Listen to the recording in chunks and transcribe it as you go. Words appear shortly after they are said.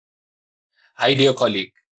Hi, dear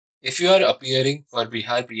colleague. If you are appearing for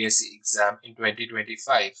Bihar BSc exam in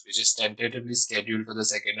 2025, which is tentatively scheduled for the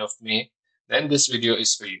 2nd of May, then this video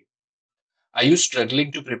is for you. Are you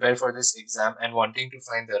struggling to prepare for this exam and wanting to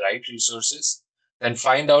find the right resources? Then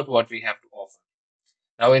find out what we have to offer.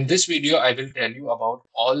 Now, in this video, I will tell you about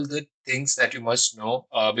all the things that you must know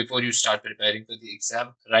before you start preparing for the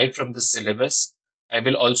exam, right from the syllabus. I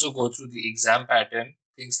will also go through the exam pattern,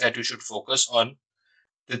 things that you should focus on,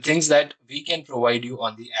 the things that we can provide you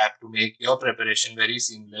on the app to make your preparation very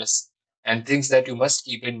seamless, and things that you must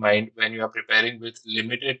keep in mind when you are preparing with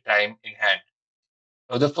limited time in hand.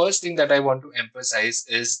 Now, the first thing that I want to emphasize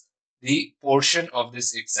is the portion of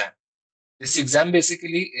this exam. This exam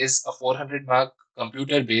basically is a 400 mark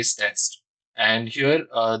computer based test. And here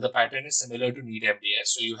the pattern is similar to NEET MDS.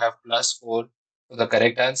 So you have +4 for the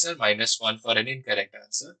correct answer, -1 for an incorrect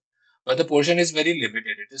answer. But the portion is very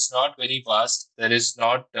limited. It is not very vast. There is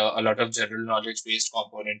not a lot of general knowledge based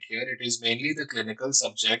component here. It is mainly the clinical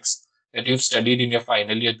subjects that you've studied in your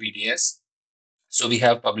final year BDS. So we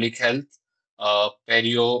have public health,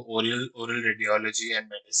 perio, oral radiology and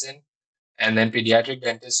medicine, and then pediatric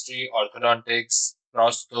dentistry, orthodontics,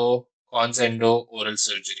 prosto, cons endo, oral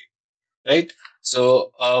surgery, right?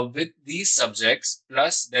 So with these subjects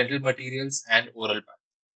plus dental materials and oral path,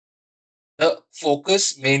 the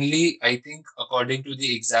focus mainly, I think, according to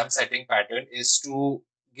the exam setting pattern, is to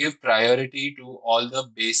give priority to all the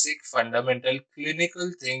basic fundamental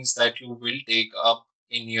clinical things that you will take up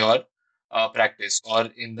in your practice or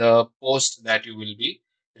in the post that you will be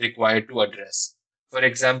required to address. For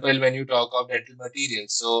example, when you talk of dental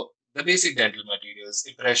materials, so the basic dental materials,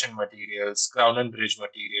 impression materials, crown and bridge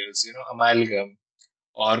materials, amalgam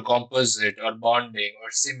or composite or bonding or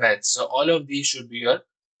cement. So all of these should be your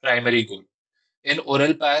primary goal. In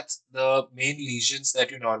oral path, the main lesions that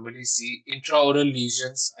you normally see, intraoral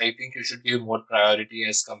lesions, I think you should give more priority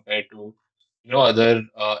as compared to other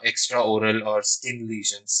extraoral or skin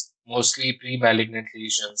lesions. Mostly pre-malignant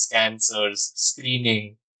lesions, cancers,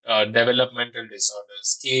 screening, developmental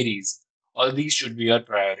disorders, caries. All these should be your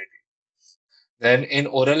priority. Then in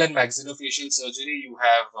oral and maxillofacial surgery, you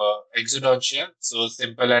have exodontia, so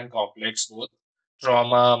simple and complex both,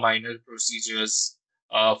 trauma, minor procedures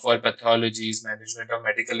for pathologies, management of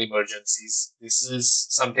medical emergencies. This is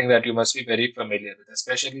something that you must be very familiar with,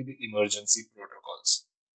 especially the emergency protocols.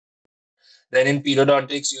 Then in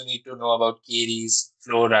periodontics, you need to know about caries,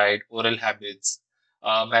 fluoride, oral habits,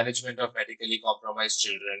 management of medically compromised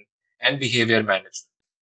children, and behavior management.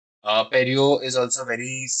 Perio is also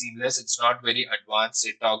very seamless. It's not very advanced.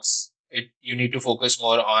 You need to focus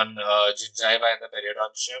more on gingiva and the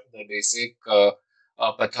periodontium, the basic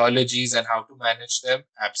pathologies and how to manage them,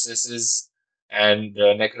 abscesses and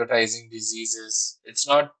necrotizing diseases. It's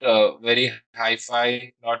not very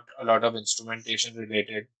hi-fi, not a lot of instrumentation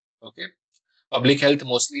related. Okay. Public health,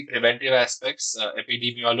 mostly preventive aspects,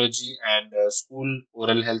 epidemiology and school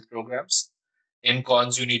oral health programs. In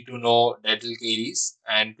cons, you need to know dental caries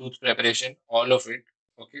and tooth preparation, all of it.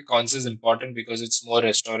 Okay, cons is important because it's more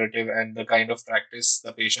restorative and the kind of practice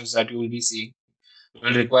the patients that you will be seeing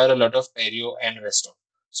will require a lot of perio and resto.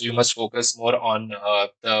 So you must focus more on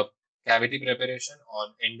the cavity preparation,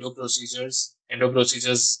 on endo procedures. Endo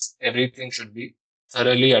procedures, everything should be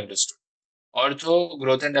thoroughly understood. Ortho,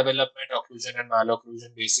 growth and development, occlusion and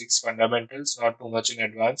malocclusion, basics, fundamentals, not too much in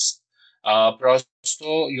advance.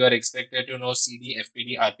 Prosto, you are expected to know CD,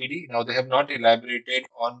 FPD, RPD. Now, they have not elaborated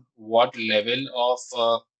on what level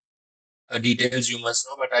of details you must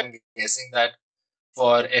know, but I'm guessing that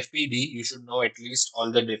for FPD, you should know at least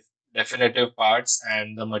all the definitive parts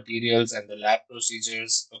and the materials and the lab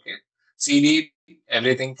procedures. Okay. CD,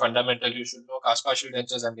 everything fundamental you should know. Cast partial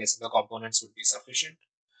dentures, I'm guessing the components would be sufficient.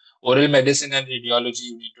 Oral medicine and radiology,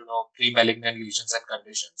 you need to know pre-malignant lesions and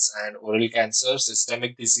conditions, and oral cancer,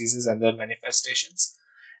 systemic diseases and their manifestations,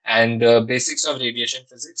 and basics of radiation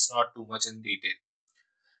physics, not too much in detail.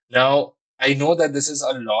 Now, I know that this is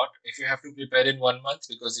a lot if you have to prepare in 1 month,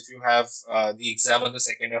 because if you have the exam on the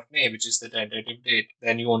 2nd of May, which is the tentative date,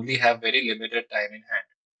 then you only have very limited time in hand.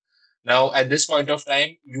 Now, at this point of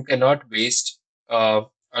time, you cannot waste a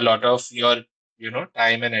lot of your,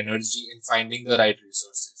 time and energy in finding the right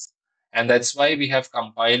resources. And that's why we have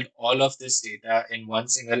compiled all of this data in one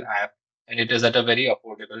single app, and it is at a very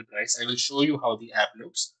affordable price. I will show you how the app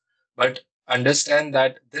looks, but understand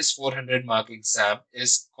that this 400 mark exam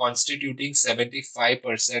is constituting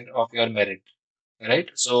 75% of your merit, right?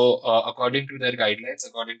 So, according to their guidelines,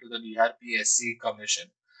 according to the BRPSC Commission,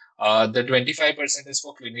 the 25% is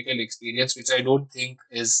for clinical experience, which I don't think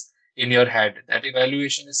is in your head. That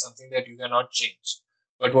evaluation is something that you cannot change.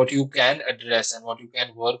 But what you can address and what you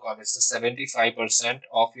can work on is the 75%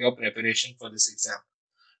 of your preparation for this exam.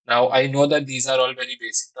 Now, I know that these are all very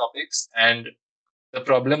basic topics, and the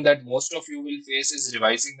problem that most of you will face is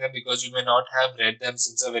revising them because you may not have read them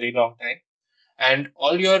since a very long time. And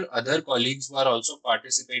all your other colleagues who are also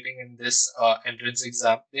participating in this entrance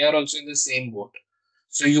exam, they are also in the same boat.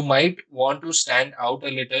 So you might want to stand out a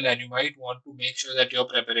little and you might want to make sure that your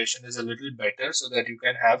preparation is a little better so that you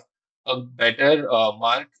can have a better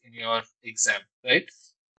mark in your exam, right?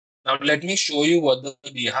 Now, let me show you what the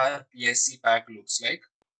Bihar PSC pack looks like.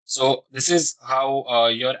 So this is how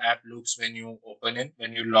your app looks when you open it,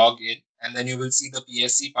 when you log in, and then you will see the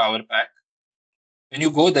PSC Power Pack. When you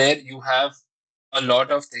go there, you have a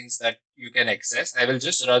lot of things that you can access. I will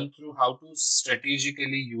just run through how to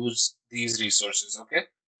strategically use these resources. Okay.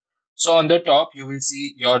 So on the top, you will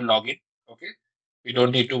see your login. Okay. We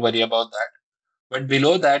don't need to worry about that. But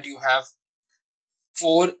below that, you have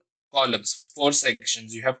four columns, four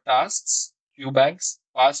sections. You have tasks, Qbanks,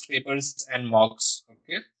 past papers, and mocks.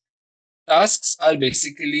 Okay. Tasks are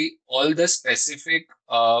basically all the specific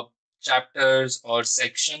chapters or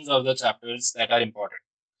sections of the chapters that are important.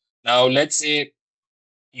 Now, let's say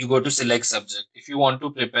you go to select subject. If you want to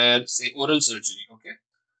prepare, say, oral surgery, okay?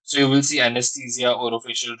 So you will see anesthesia,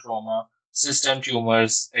 orofacial trauma, cyst and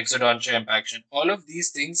tumors, exodontia impaction. All of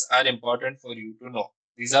these things are important for you to know.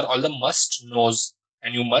 These are all the must knows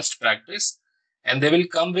and you must practice. And they will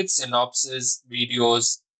come with synopsis,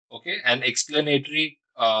 videos, okay, and explanatory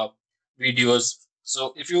videos.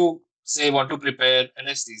 So if you say want to prepare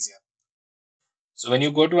anesthesia, so when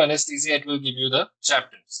you go to anesthesia, it will give you the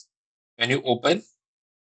chapters. When you open,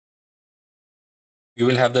 you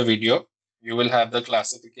will have the video, you will have the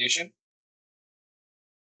classification,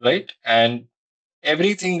 right? And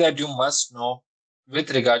everything that you must know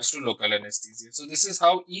with regards to local anesthesia. So this is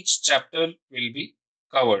how each chapter will be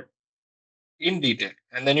covered in detail.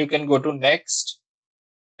 And then you can go to next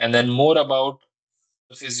and then more about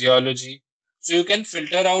the physiology. So you can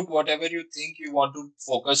filter out whatever you think you want to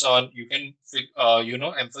focus on. You can,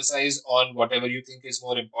 emphasize on whatever you think is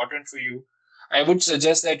more important for you. I would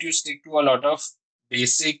suggest that you stick to a lot of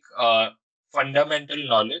basic fundamental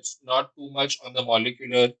knowledge, not too much on the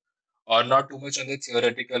molecular or not too much on the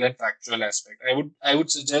theoretical and factual aspect. I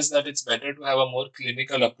would suggest that it's better to have a more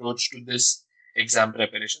clinical approach to this exam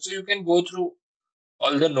preparation. So you can go through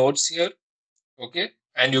all the notes here, okay,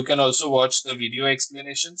 and you can also watch the video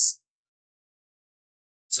explanations.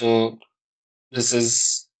 So this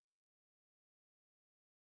is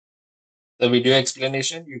the video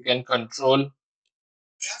explanation. You can control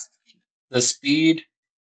the speed.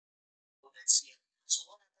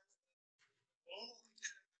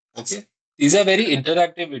 Okay. These are very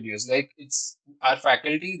interactive videos. Like it's our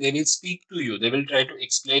faculty, they will speak to you. They will try to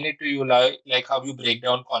explain it to you like how you break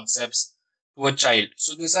down concepts to a child.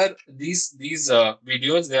 So these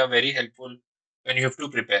videos, they are very helpful when you have to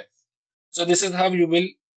prepare. So this is how you will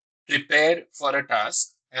prepare for a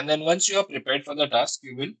task. And then once you are prepared for the task,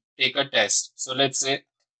 you will take a test. So let's say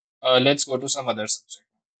let's go to some other subject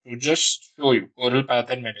to just show you oral path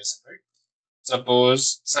and medicine, right?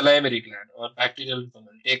 Suppose salivary gland or bacterial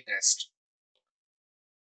fungal, take test.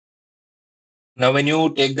 Now, when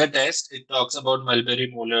you take the test, it talks about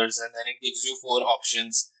mulberry molars and then it gives you four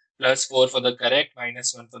options +4 for the correct,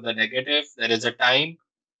 -1 for the negative. There is a time.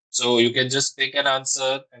 So you can just pick an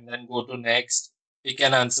answer and then go to next. Pick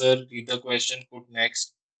an answer, read the question, put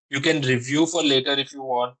next. You can review for later if you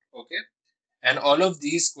want. Okay. And all of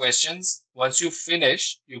these questions, once you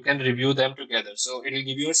finish, you can review them together. So it will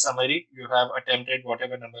give you a summary. You have attempted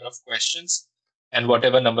whatever number of questions and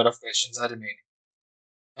whatever number of questions are remaining.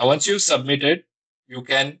 Now, once you've submitted, you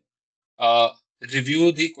can uh,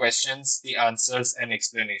 review the questions, the answers, and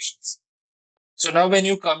explanations. So now when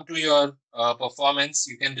you come to your performance,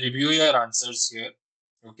 you can review your answers here,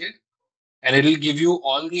 okay? And it will give you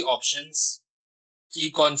all the options, key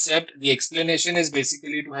concept. The explanation is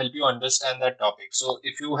basically to help you understand that topic. So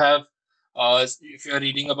if you're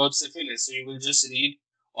reading about syphilis, so you will just read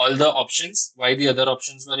all the options, why the other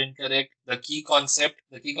options were incorrect, the key concept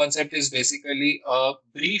is basically a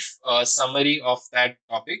brief summary of that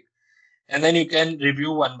topic, and then you can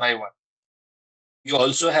review one by one. You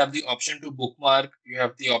also have the option to bookmark, you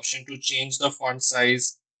have the option to change the font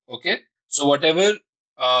size, okay? So whatever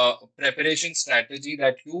preparation strategy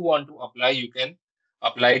that you want to apply, you can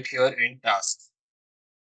apply it here in tasks.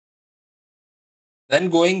 Then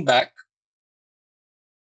going back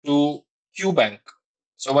to Qbank.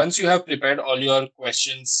 So once you have prepared all your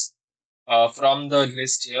questions from the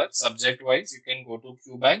list here, subject-wise, you can go to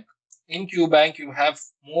Qbank. In Qbank, you have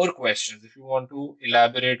more questions. If you want to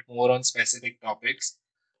elaborate more on specific topics,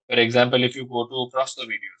 For example, if you go to Prosto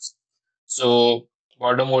videos, so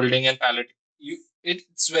border molding and palette,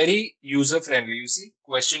 it's very user friendly. You see,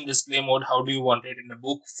 question display mode. How do you want it in a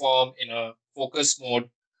book form, in a focus mode,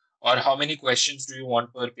 or how many questions do you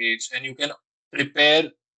want per page? And you can prepare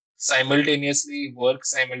simultaneously, work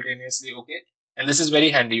simultaneously. Okay, and this is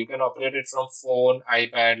very handy. You can operate it from phone,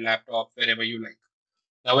 iPad, laptop, wherever you like.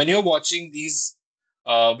 Now, when you're watching these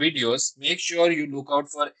videos, make sure you look out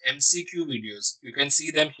for MCQ videos. You can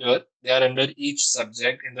see them here. They are under each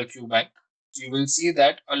subject in the Qbank. You will see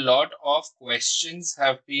that a lot of questions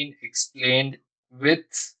have been explained with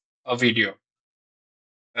a video.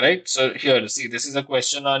 Right? So here, see, this is a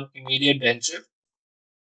question on immediate denture.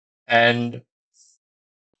 And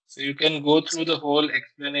so you can go through the whole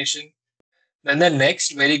explanation. Then the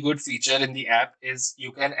next very good feature in the app is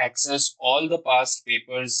you can access all the past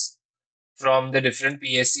papers from the different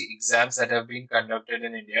PSC exams that have been conducted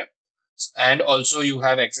in India. And also you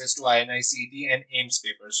have access to INI-CET and AIMS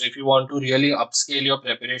papers. So if you want to really upscale your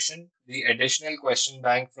preparation, the additional question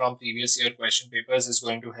bank from previous year question papers is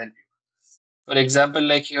going to help you. For example,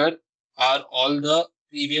 like here are all the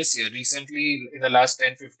previous year, recently in the last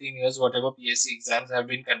 10-15 years, whatever PSC exams have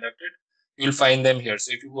been conducted, you'll find them here.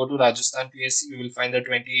 So if you go to Rajasthan PSC, you will find the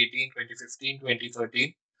 2018, 2015,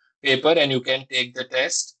 2013 paper and you can take the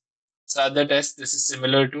test. Start the test. This is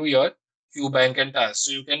similar to your Qbank and task.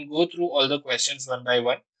 So you can go through all the questions one by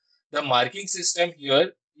one. The marking system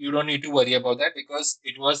here, you don't need to worry about that because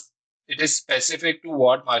it is specific to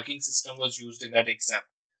what marking system was used in that exam.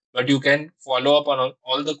 But you can follow up on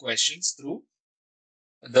all the questions through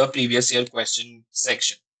the previous year question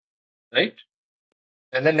section, right?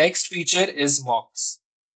 And the next feature is mocks.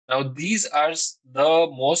 Now, these are the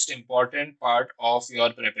most important part of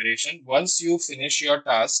your preparation. Once you finish your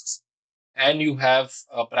tasks and you have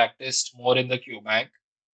practiced more in the Qbank,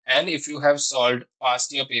 and if you have solved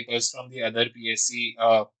past year papers from the other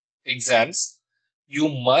PSC exams, you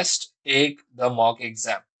must take the mock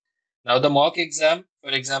exam. Now, the mock exam, for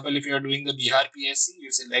example, if you're doing the Bihar PSC,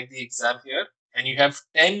 you select the exam here and you have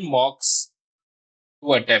 10 mocks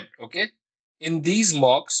to attempt. Okay. In these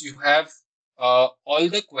mocks, you have all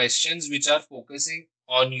the questions which are focusing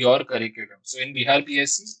on your curriculum. So in Bihar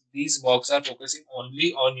PSC, these mocks are focusing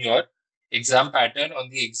only on your exam pattern, on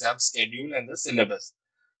the exam schedule and the syllabus.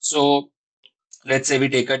 So let's say we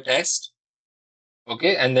take a test.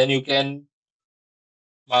 Okay. And then you can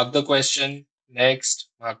mark the question, next,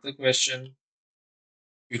 mark the question.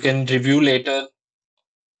 You can review later.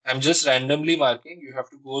 I'm just randomly marking. You have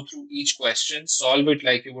to go through each question, solve it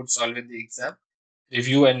like you would solve in the exam,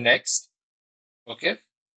 review and next. Okay.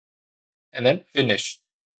 And then finish.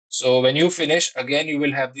 So when you finish, again, you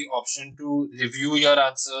will have the option to review your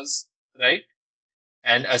answers, right?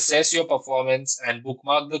 And assess your performance and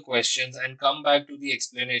bookmark the questions and come back to the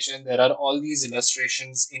explanation. There are all these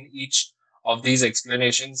illustrations in each of these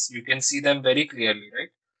explanations. You can see them very clearly, right?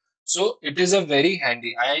 So it is a very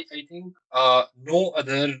handy. I think no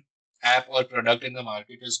other app or product in the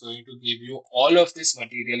market is going to give you all of this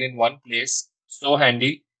material in one place. So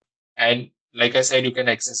handy. And like I said, you can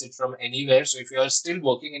access it from anywhere. So if you are still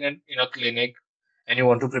working in a clinic and you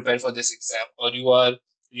want to prepare for this exam, or you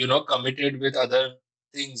are committed with other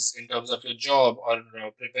things in terms of your job or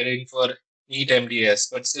preparing for NEET MDS,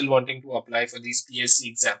 but still wanting to apply for these PSC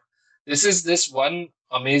exam, this is this one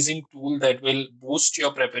amazing tool that will boost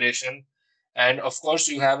your preparation. And of course,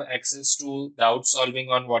 you have access to doubt solving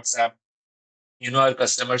on WhatsApp. Our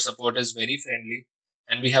customer support is very friendly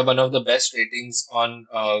and we have one of the best ratings on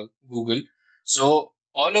Google. So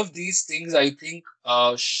all of these things I think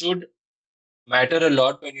should matter a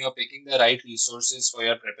lot when you are picking the right resources for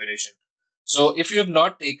your preparation. So if you have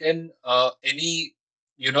not taken any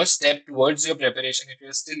step towards your preparation, if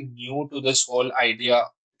you're still new to this whole idea,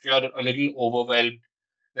 if you're a little overwhelmed,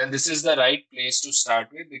 then this is the right place to start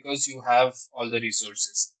with because you have all the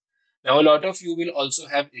resources. Now, a lot of you will also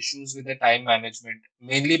have issues with the time management,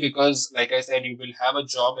 mainly because, like I said, you will have a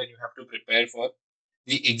job and you have to prepare for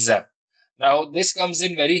the exam. Now, this comes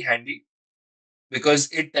in very handy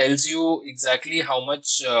because it tells you exactly how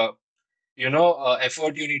much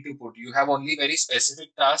effort you need to put. You have only very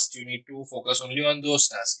specific tasks. You need to focus only on those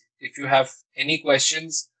tasks. If you have any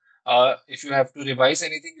questions, if you have to revise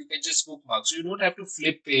anything, you can just bookmark. So you don't have to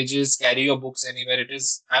flip pages, carry your books anywhere. It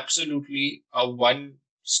is absolutely a one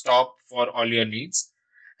stop for all your needs.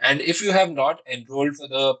 And if you have not enrolled for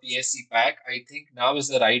the PSC pack, I think now is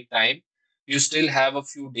the right time. You still have a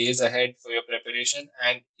few days ahead for your preparation.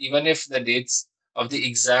 And even if the dates of the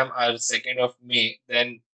exam are 2nd of May,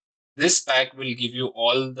 then this pack will give you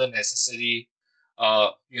all the necessary,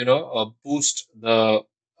 boost the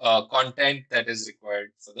content that is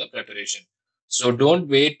required for the preparation. So don't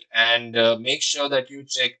wait, and make sure that you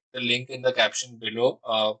check the link in the caption below.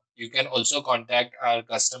 You can also contact our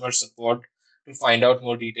customer support to find out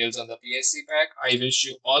more details on the PSC pack. I wish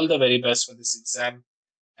you all the very best for this exam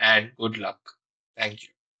and good luck. Thank you.